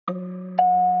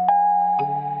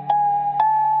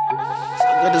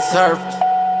look at the surface.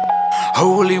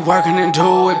 Who really working and do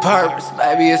it with purpose?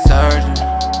 Baby, it's urgent.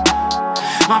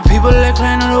 My people, they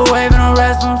clean to the wave and the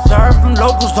rest of them surfing.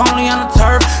 Locals only on the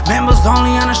turf, members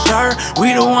only on the shirt.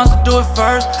 We the ones that do it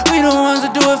first, we the ones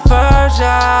that do it first,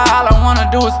 yeah. All I wanna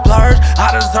do is splurge,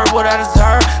 I deserve what I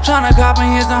deserve. Tryna copy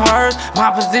his and hers,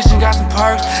 my position got some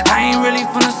perks. I ain't really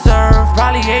finna serve,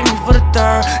 probably hate me for the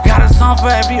third. Got a song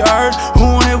for every urge,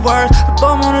 who want it worse? The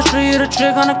bum on the street, the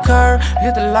trick on the curb.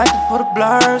 Hit the lights for the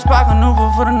blurs, spark an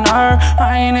Uber for the nerve.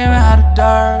 I ain't even had a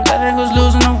dirt, that nigga's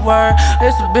losing the word.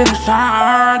 It's a business tryna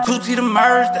earn, 2T to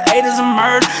merge, the haters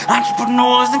emerge.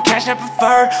 Entrepreneurs and cash I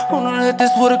prefer. Who knew that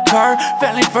this would occur?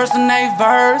 Family first and they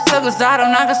verse. Suckers out,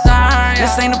 I'm not concerned.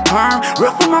 This ain't a perm.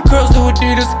 Rough with my girls do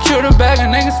Adidas, secure the bag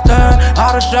and niggas stir.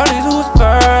 All the shorties who is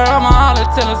fur, I'ma holler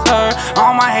till it's hurt.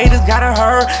 All my haters gotta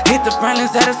hurt. Hit the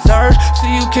friendlies at a surge.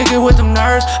 See you kick it with them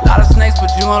nerds. Lot of snakes, but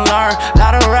you gon' learn.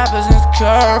 Lot of rappers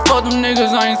insecure. Fuck them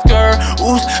niggas, I ain't scared.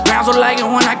 Oops, grounds will like it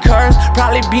when I curse.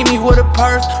 Probably beat me with a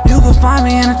purse. You can find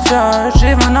me in a church.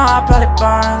 Even though I probably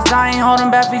burns, I ain't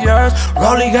holding back for yours.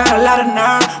 Rolli got a lot of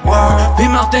nerve. Word.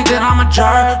 Females think that I'm a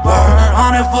jerk. Word.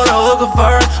 On it for the hook of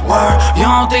verse. Word. You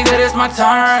don't think that it's my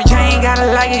turn. You ain't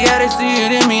gotta like it, yeah, they see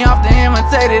it in me. Off the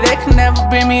imitated, they can never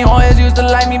be me. Always used to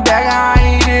like me back, I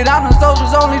ain't it. I'm the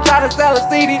soldiers only try to sell a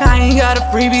CD. I ain't got a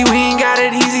freebie, we ain't got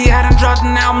it easy. I done dropped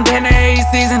an album, then the 8th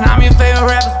season. I'm your favorite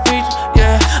rapper's feature,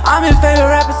 yeah. I'm your favorite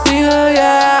rapper singer,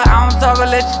 yeah. I don't talk, I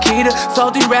let you keep it.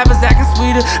 Salty rappers acting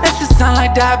sweeter, that shit sound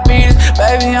like diabetes.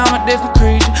 Baby, I'm a different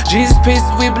creature. Jesus pieces,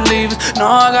 we believe it. No,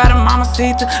 I got a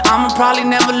mamacita, I'ma probably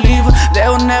never leave her. There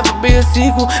will never be a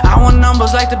sequel. I want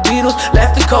numbers like the Beatles,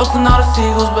 left the coast and all the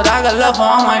seagulls. But I got love for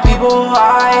all my people.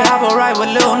 I have a right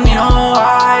with Lil Nino.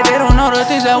 They don't know the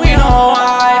things that we know.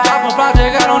 I drop a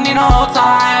project, I don't need no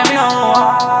time, you know.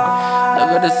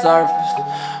 Look at the surface,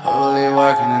 really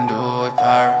working and do it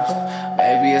purpose.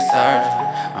 Baby, it's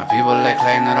urgent. My people, they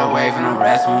claim that I wave and the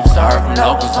rest of them surfing.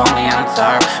 Locals only on the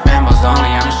turf, members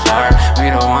only on the shirt.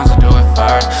 We the ones that do it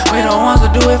first, we the ones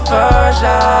that do it first,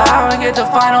 yeah. I don't get the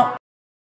final